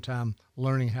have a good time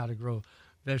learning how to grow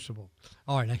vegetables.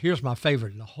 All right, now here's my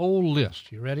favorite, the whole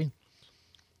list. You ready?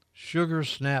 Sugar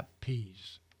snap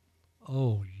peas.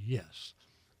 Oh, yes.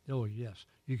 Oh, yes.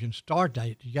 You can start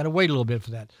that. You got to wait a little bit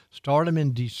for that. Start them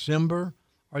in December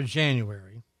or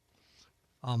January.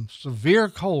 Severe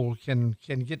cold can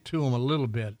get to them a little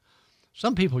bit.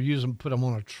 Some people use them, put them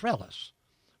on a trellis,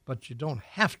 but you don't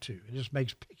have to. It just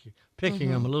makes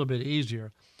picking them a little bit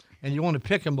easier. And you want to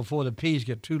pick them before the peas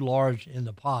get too large in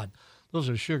the pod. Those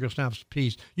are sugar snaps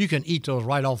peas. You can eat those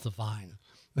right off the vine.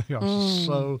 They are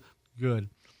so good.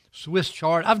 Swiss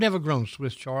chard. I've never grown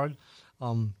Swiss chard.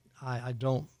 I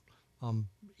don't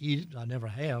eat it. I never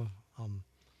have.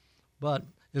 But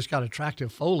it's got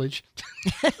attractive foliage.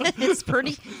 It's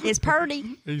pretty. It's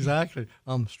purty. Exactly.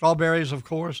 Strawberries, of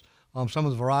course. Some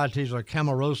of the varieties are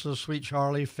Camarosa, Sweet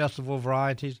Charlie, festival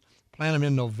varieties. Plant them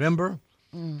in November.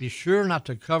 Be sure not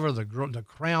to cover the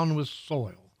crown with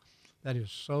soil. That is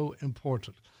so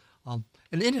important. And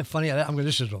isn't it funny?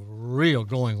 This is a real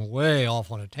going way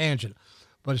off on a tangent,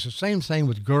 but it's the same thing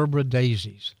with Gerbera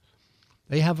daisies.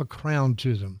 They have a crown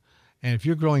to them. And if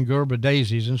you're growing Gerbera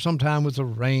daisies, and sometime with the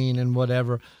rain and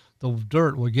whatever, the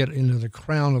dirt will get into the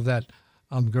crown of that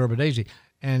Gerbera daisy,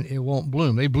 and it won't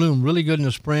bloom. They bloom really good in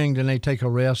the spring, then they take a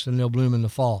rest, and they'll bloom in the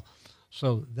fall.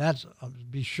 So that's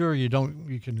be sure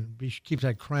keep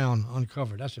that crown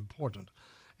uncovered. That's important.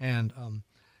 And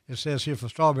it says here for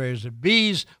strawberries that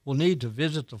bees will need to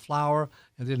visit the flower,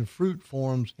 and then fruit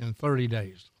forms in 30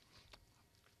 days.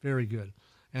 Very good.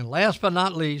 And last but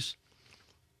not least,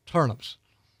 turnips.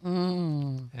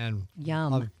 And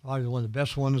yum. Probably one of the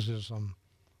best ones is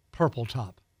purple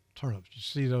top turnips. You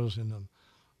see those in them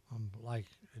like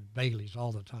at Bailey's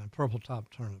all the time, purple top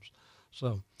turnips.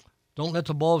 So don't let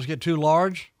the bulbs get too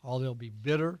large, or they'll be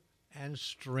bitter and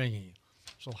stringy.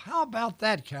 So how about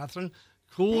that, Catherine?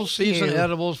 Cool season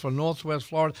edibles for Northwest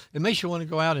Florida. It makes you want to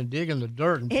go out and dig in the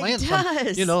dirt and plant some.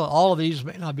 All of these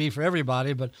may not be for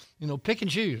everybody, but, pick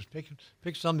and choose.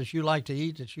 Pick some that you like to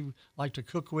eat, that you like to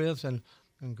cook with, and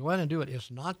go out and do it.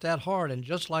 It's not that hard. And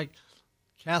just like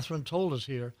Catherine told us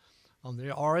here,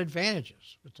 there are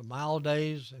advantages with the mild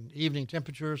days and evening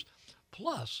temperatures.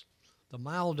 Plus, the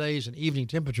mild days and evening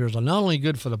temperatures are not only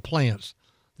good for the plants,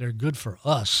 they're good for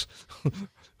us.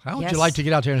 How would you like to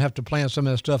get out there and have to plant some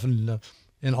of that stuff in the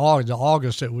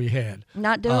August that we had?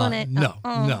 Not doing it. No.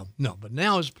 But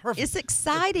now it's perfect. It's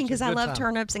exciting because I love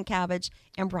turnips and cabbage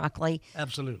and broccoli.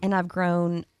 Absolutely. And I've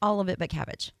grown all of it but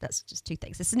cabbage. That's just two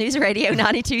things. It's News Radio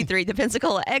 92.3, the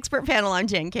Pensacola Expert Panel. I'm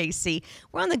Jen Casey.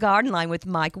 We're on the garden line with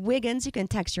Mike Wiggins. You can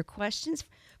text your questions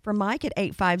for Mike at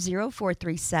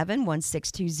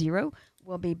 850-437-1620.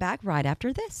 We'll be back right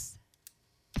after this.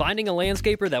 Finding a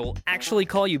landscaper that will actually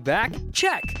call you back?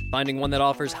 Check! Finding one that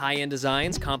offers high-end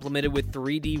designs complemented with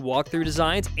 3D walkthrough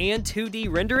designs and 2D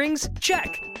renderings?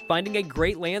 Check! Finding a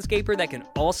great landscaper that can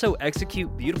also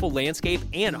execute beautiful landscape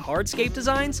and hardscape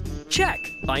designs? Check.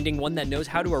 Finding one that knows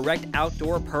how to erect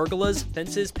outdoor pergolas,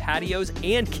 fences, patios,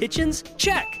 and kitchens?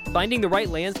 Check. Finding the right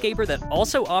landscaper that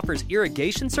also offers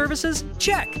irrigation services?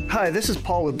 Check. Hi, this is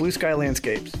Paul with Blue Sky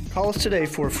Landscapes. Call us today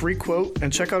for a free quote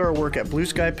and check out our work at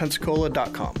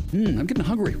blueskypensacola.com. I'm getting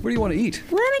hungry. What do you want to eat?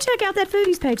 Let me check out that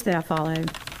foodies page that I follow.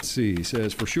 Let's see, it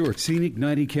says for sure, Scenic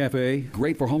 90 Cafe,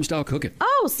 great for homestyle cooking.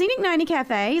 Oh, Scenic 90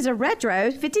 Cafe is a retro,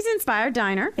 50s-inspired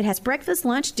diner. It has breakfast,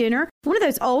 lunch, dinner, one of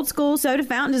those old-school soda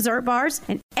fountain dessert bars,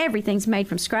 and everything's made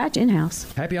from scratch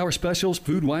in-house. Happy hour specials,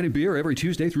 food, wine, and beer every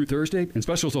Tuesday through Thursday, and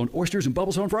specials on oysters and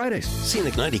bubbles on Fridays.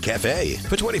 Scenic 90 Cafe.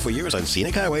 For 24 years on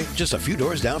Scenic Highway, just a few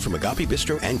doors down from Agape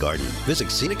Bistro and Garden.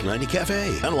 Visit Scenic 90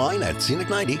 Cafe. Online at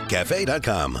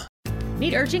scenic90cafe.com.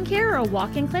 Need urgent care or a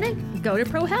walk-in clinic? Go to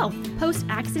ProHealth.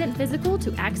 Post-accident physical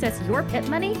to access your PIP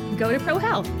money? Go to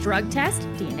ProHealth. Drug test,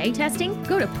 DNA testing?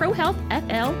 Go to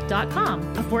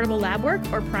ProHealthFL.com. Affordable lab work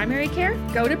or primary care?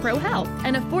 Go to ProHealth.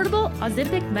 An affordable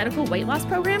Ozempic medical weight loss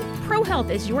program? ProHealth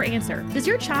is your answer. Does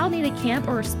your child need a camp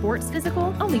or a sports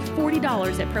physical? Only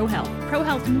 $40 at ProHealth.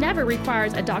 ProHealth never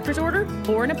requires a doctor's order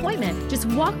or an appointment. Just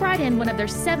walk right in one of their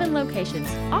 7 locations.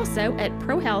 Also at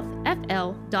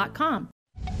ProHealthFL.com.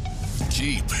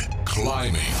 Keep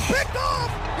climbing. Picked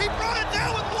off! He brought it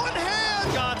down with one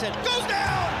hand! Johnson goes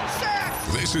down! Sack!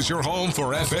 This is your home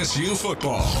for FSU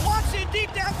football. Watson deep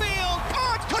downfield!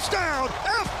 Caught! Touchdown!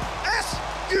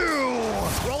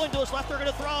 FSU! Rolling to his left, they're going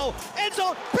to throw. End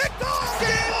zone! Picked off!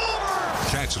 Game over!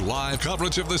 Catch live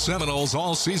coverage of the Seminoles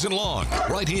all season long,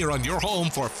 right here on your home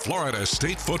for Florida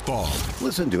State football.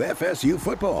 Listen to FSU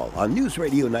football on News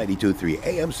Radio 92.3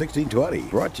 AM 1620.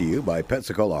 Brought to you by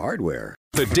Pensacola Hardware.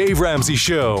 The Dave Ramsey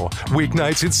Show,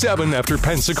 weeknights at 7 after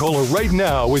Pensacola right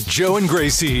now with Joe and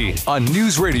Gracie on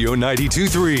News Radio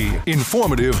 92.3.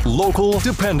 Informative, local,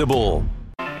 dependable.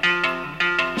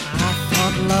 I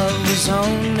thought love was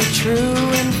only true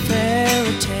in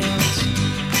fairy tales,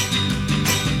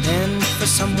 and for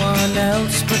someone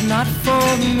else, but not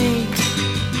for me.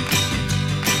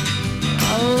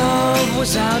 Our love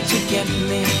was out to get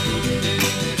me,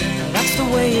 that's the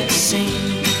way it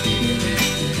seemed.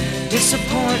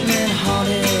 Disappointment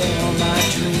haunted all my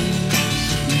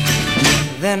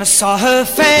dreams. Then I saw her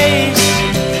face.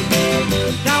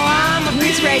 Now I'm a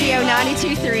News Radio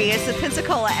 92.3. It's the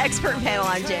Pensacola Expert Panel.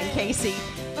 I'm Jen Casey.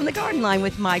 On the Garden Line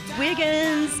with Mike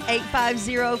Wiggins,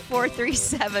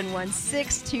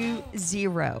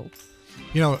 850-437-1620.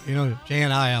 You know,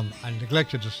 Jan, I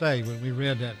neglected to say when we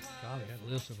read that, God, that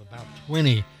list of about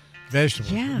 20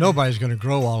 vegetables. Yeah. Nobody's going to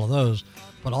grow all of those.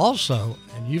 But also,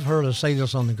 and you've heard us say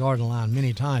this on the Garden Line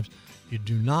many times, you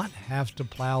do not have to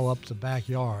plow up the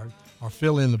backyard or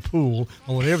fill in the pool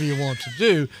or whatever you want to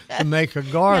do to make a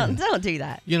garden. No, don't do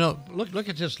that. You know, look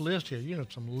at this list here. You know,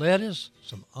 some lettuce,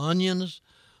 some onions,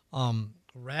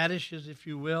 radishes, if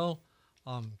you will,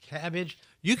 cabbage.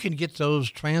 You can get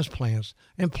those transplants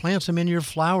and plant them in your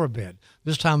flower bed.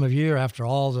 This time of year, after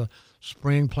all the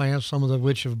spring plants, some of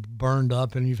which have burned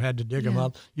up and you've had to dig them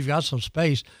up, you've got some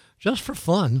space. Just for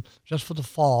fun, just for the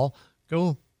fall,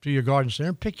 go to your garden center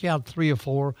and pick out 3 or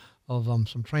 4 of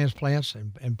some transplants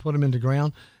and put them in the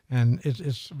ground. And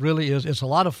it's really is. It's a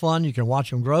lot of fun. You can watch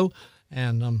them grow,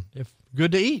 and it's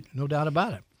good to eat, no doubt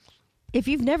about it. If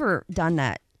you've never done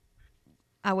that,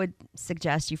 I would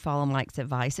suggest you follow Mike's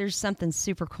advice. There's something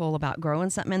super cool about growing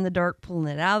something in the dirt,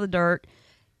 pulling it out of the dirt.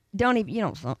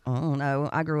 Oh no,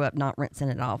 I grew up not rinsing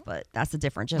it off, but that's a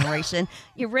different generation.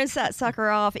 You rinse that sucker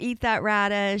off, eat that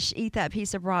radish, eat that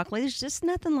piece of broccoli. There's just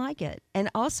nothing like it. And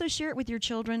also share it with your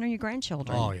children or your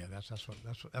grandchildren. Oh yeah, that's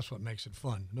what makes it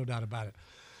fun, no doubt about it.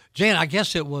 Jan, I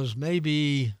guess it was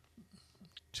maybe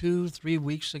 2-3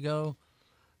 weeks ago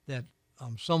that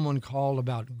someone called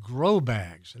about grow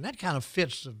bags, and that kind of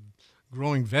fits the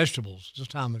growing vegetables this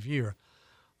time of year.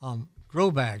 Grow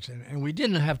bags, and we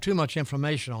didn't have too much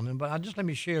information on them, but let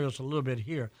me share this a little bit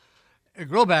here.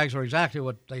 Grow bags are exactly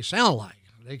what they sound like.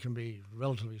 They can be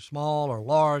relatively small or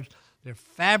large. They're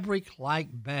fabric-like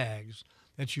bags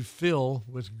that you fill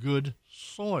with good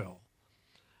soil,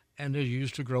 and they're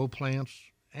used to grow plants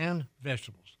and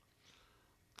vegetables.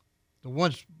 The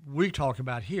ones we talk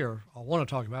about here, or want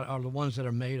to talk about, are the ones that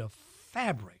are made of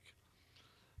fabric.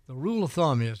 The rule of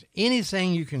thumb is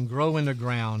anything you can grow in the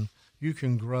ground, you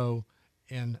can grow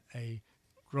in a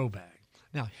grow bag.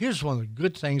 Now, here's one of the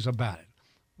good things about it,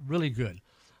 really good.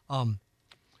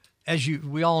 As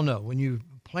we all know, when you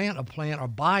plant a plant or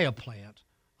buy a plant,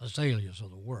 azaleas are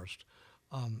the worst.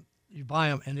 You buy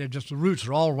them and the roots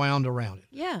are all wound around it.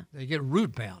 Yeah. They get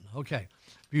root bound. Okay.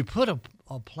 If you put a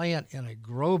plant in a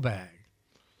grow bag,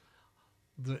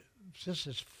 since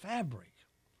it's fabric,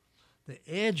 the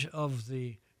edge of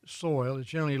the soil is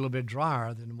generally a little bit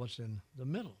drier than what's in the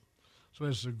middle. So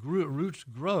as the roots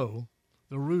grow,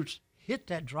 the roots hit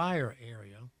that drier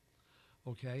area,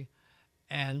 okay,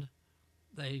 and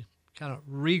they kind of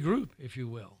regroup, if you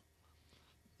will.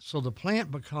 So the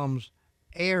plant becomes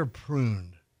air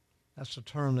pruned. That's the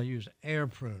term they use, air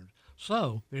pruned.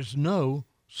 So there's no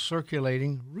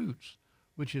circulating roots,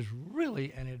 which is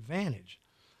really an advantage.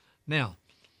 Now,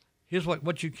 here's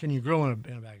what you grow in a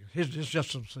bag. Here's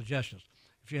just some suggestions.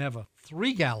 If you have a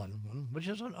 3-gallon one, which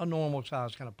is a normal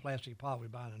size kind of plastic pot we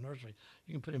buy in the nursery,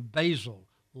 you can put in basil,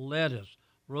 lettuce,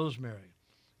 rosemary.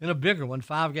 In a bigger one,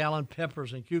 5-gallon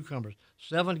peppers and cucumbers,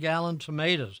 7-gallon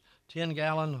tomatoes,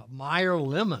 10-gallon Meyer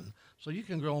lemon. So you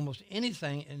can grow almost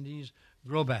anything in these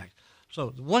grow bags. So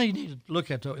the one you need to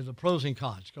look at, though, is the pros and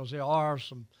cons, because there are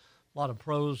a lot of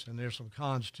pros and there's some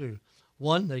cons, too.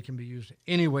 One, they can be used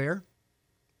anywhere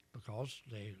because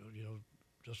they,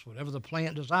 just whatever the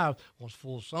plant desires, wants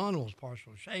full sun, wants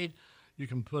partial shade, you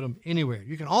can put them anywhere.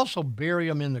 You can also bury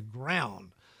them in the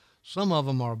ground. Some of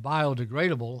them are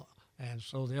biodegradable, and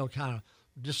so they'll kind of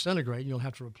disintegrate. You'll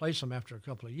have to replace them after a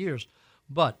couple of years.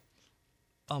 But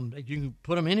you can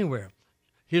put them anywhere.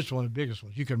 Here's one of the biggest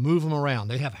ones. You can move them around.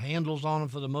 They have handles on them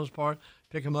for the most part.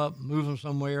 Pick them up, move them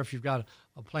somewhere. If you've got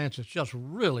a plant that's just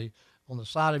really on the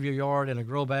side of your yard in a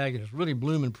grow bag and it's really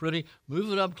blooming pretty,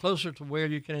 move it up closer to where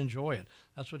you can enjoy it.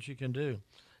 That's what you can do.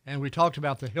 And we talked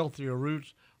about the healthier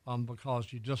roots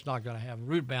because you're just not going to have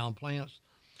root-bound plants.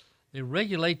 They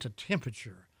regulate the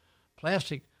temperature.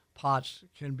 Plastic pots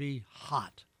can be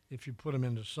hot if you put them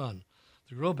in the sun.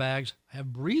 The grow bags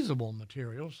have breathable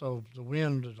material, so the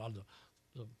wind,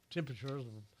 the temperature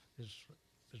is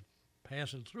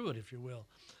passing through it, if you will.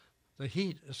 The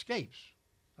heat escapes.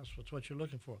 That's what you're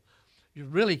looking for. You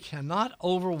really cannot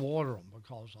overwater them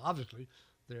because obviously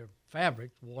they're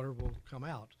fabric. Water will come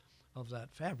out of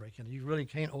that fabric, and you really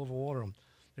can't overwater them.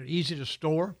 They're easy to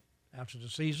store after the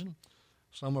season.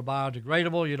 Some are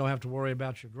biodegradable. You don't have to worry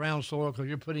about your ground soil because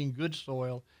you're putting good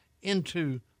soil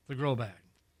into the grow bag.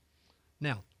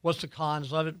 Now, what's the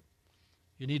cons of it?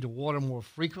 You need to water more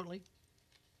frequently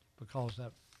because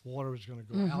that water is going to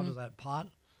go out of that pot.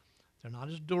 They're not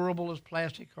as durable as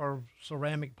plastic or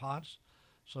ceramic pots,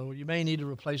 so you may need to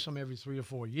replace them every 3 or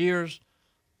 4 years.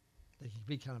 They can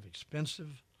be kind of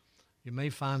expensive. You may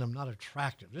find them not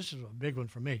attractive. This is a big one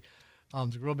for me.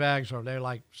 The grow bags they're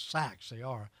like sacks, they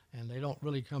are, and they don't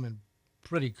really come in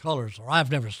pretty colors, or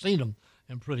I've never seen them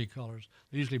in pretty colors.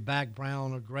 They're usually back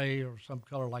brown or gray or some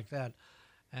color like that,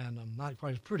 and not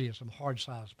quite as pretty as some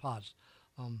hard-sized pots.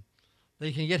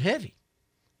 They can get heavy.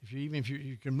 If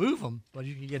you can move them, but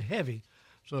you can get heavy.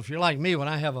 So if you're like me, when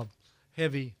I have a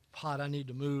heavy pot I need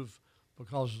to move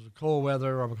because of the cold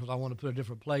weather or because I want to put it in a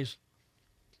different place,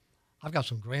 I've got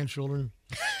some grandchildren.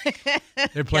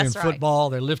 They're playing football.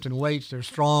 They're lifting weights. They're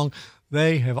strong.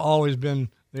 They have always been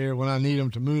there when I need them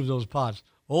to move those pots.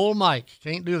 Old Mike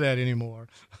can't do that anymore,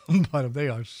 but they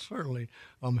are certainly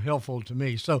helpful to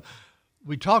me. So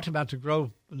we talked about the grow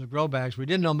bags. We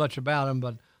didn't know much about them,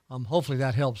 but hopefully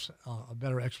that helps a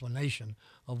better explanation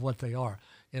of what they are.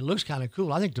 It looks kind of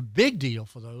cool. I think the big deal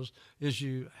for those is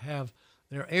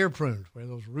they're air pruned, where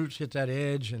those roots hit that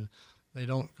edge and they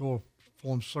don't form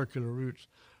circular roots,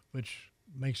 which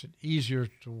makes it easier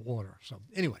to water. So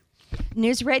anyway.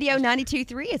 News Radio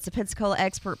 92.3. It's the Pensacola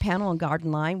Expert Panel on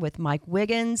Garden Line with Mike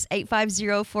Wiggins,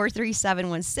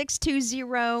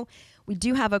 850-437-1620. We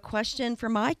do have a question for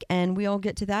Mike, and we'll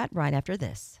get to that right after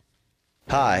this.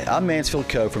 Hi, I'm Mansfield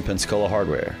Coe from Pensacola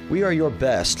Hardware. We are your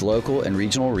best local and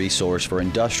regional resource for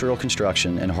industrial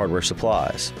construction and hardware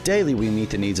supplies. Daily, we meet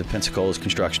the needs of Pensacola's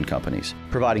construction companies,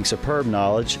 providing superb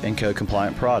knowledge and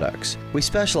code-compliant products. We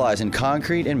specialize in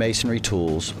concrete and masonry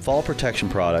tools, fall protection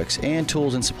products, and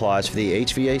tools and supplies for the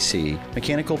HVAC,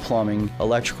 mechanical plumbing,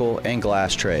 electrical, and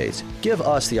glass trades. Give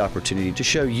us the opportunity to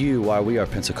show you why we are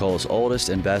Pensacola's oldest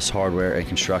and best hardware and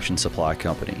construction supply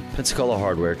company. Pensacola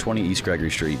Hardware, 20 East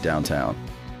Gregory Street, downtown.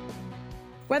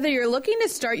 Whether you're looking to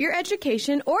start your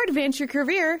education or advance your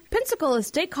career, Pensacola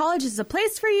State College is the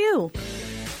place for you.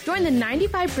 Join the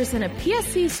 95% of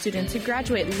PSC students who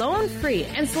graduate loan-free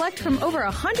and select from over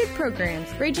 100 programs,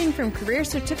 ranging from career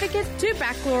certificates to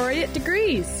baccalaureate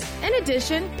degrees. In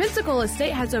addition, Pensacola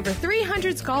State has over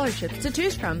 300 scholarships to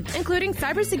choose from, including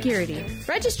cybersecurity.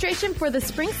 Registration for the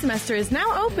spring semester is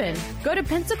now open. Go to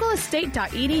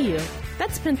PensacolaState.edu.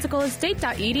 That's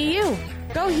PensacolaState.edu.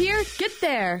 Go here, get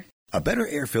there. A better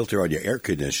air filter on your air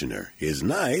conditioner is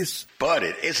nice, but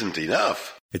it isn't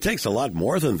enough. It takes a lot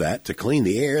more than that to clean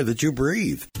the air that you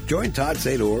breathe. Join Todd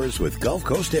St. Ors with Gulf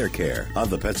Coast Air Care on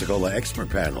the Pensacola Expert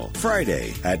Panel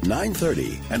Friday at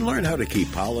 9:30 and learn how to keep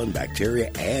pollen,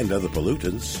 bacteria, and other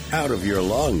pollutants out of your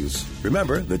lungs.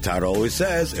 Remember that Todd always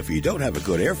says if you don't have a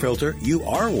good air filter, you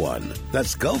are one.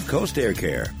 That's Gulf Coast Air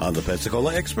Care on the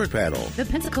Pensacola Expert Panel. The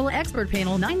Pensacola Expert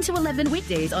Panel, 9 to 11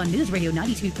 weekdays on News Radio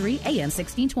 92.3 AM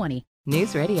 1620.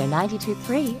 News Radio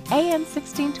 92.3 AM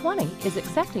 1620 is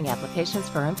accepting applications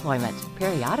for employment.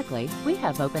 Periodically, we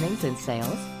have openings in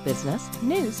sales, business,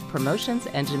 news, promotions,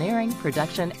 engineering,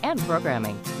 production, and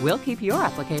programming. We'll keep your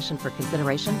application for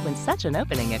consideration when such an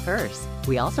opening occurs.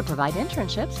 We also provide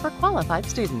internships for qualified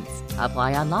students.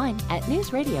 Apply online at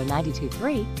News Radio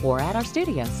 92.3 or at our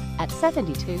studios at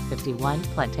 7251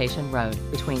 Plantation Road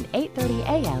between 8:30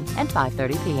 a.m. and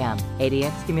 5:30 p.m.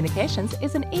 ADX Communications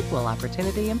is an equal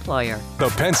opportunity employer. The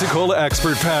Pensacola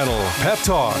Expert Panel, Pep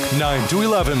Talk, 9 to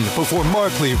 11 before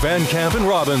Markley, Van Camp, and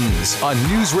Robbins on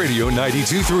News Radio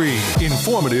 92.3.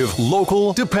 Informative,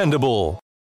 local, dependable.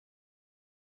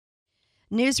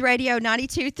 News Radio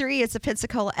 92.3 is the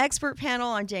Pensacola Expert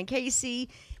Panel. I'm Dan Casey,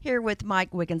 here with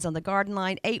Mike Wiggins on the Garden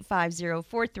Line,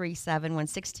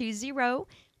 850-437-1620.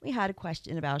 We had a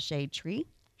question about shade tree.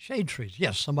 Shade trees,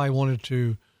 yes. Somebody wanted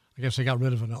to, I guess they got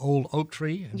rid of an old oak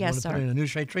tree and wanted to put in a new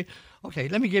shade tree. Okay,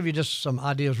 let me give you just some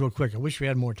ideas real quick. I wish we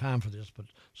had more time for this, but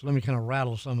so let me kind of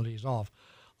rattle some of these off.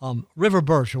 River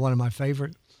birch are one of my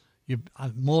favorite.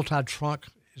 Multi-trunk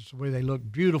is the way they look.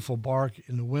 Beautiful bark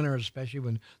in the winter, especially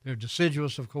when they're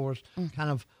deciduous, of course.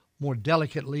 Kind of more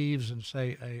delicate leaves than,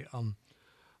 say,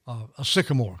 a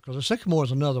sycamore, because a sycamore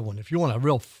is another one. If you want a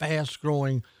real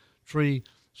fast-growing tree,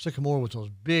 sycamore with those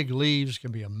big leaves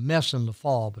can be a mess in the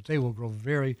fall, but they will grow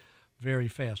very, very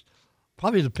fast.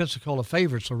 Probably the Pensacola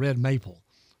favorites are red maple.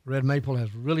 Red maple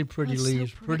has really pretty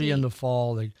leaves, so pretty in the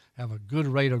fall. They have a good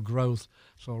rate of growth.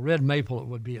 So red maple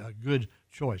would be a good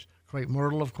choice. Crepe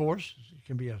myrtle, of course,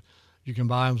 you can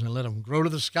buy them and let them grow to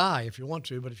the sky if you want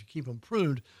to, but if you keep them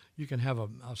pruned, you can have a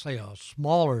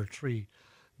smaller tree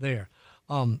there.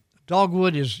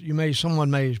 Dogwood is,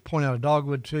 someone may point out a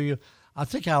dogwood to you. I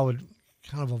think I would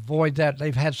kind of avoid that.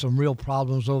 They've had some real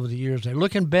problems over the years. They're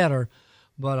looking better,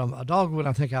 but a dogwood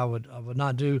I think I would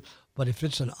not do. But if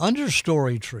it's an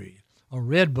understory tree, a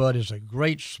redbud is a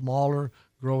great smaller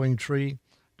growing tree.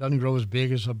 Doesn't grow as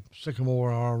big as a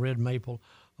sycamore or a red maple,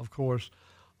 of course.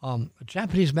 A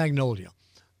Japanese magnolia.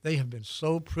 They have been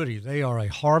so pretty. They are a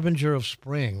harbinger of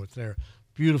spring with their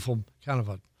beautiful kind of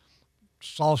a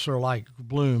saucer-like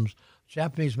blooms.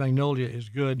 Japanese magnolia is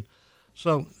good.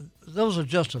 So those are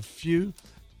just a few.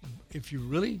 If you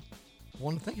really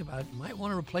want to think about it, you might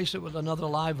want to replace it with another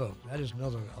live oak. That is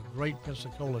a great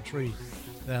Pensacola tree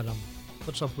that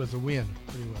puts up with the wind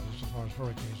pretty well as far as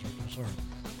hurricanes are concerned.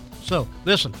 So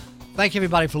listen, thank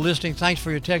everybody for listening. Thanks for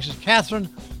your texts. Catherine,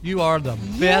 you are the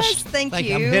best. Yes, thank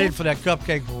you. I'm headed for that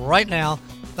cupcake right now.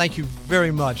 Thank you very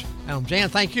much. And Jan,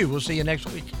 thank you. We'll see you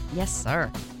next week. Yes,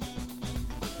 sir.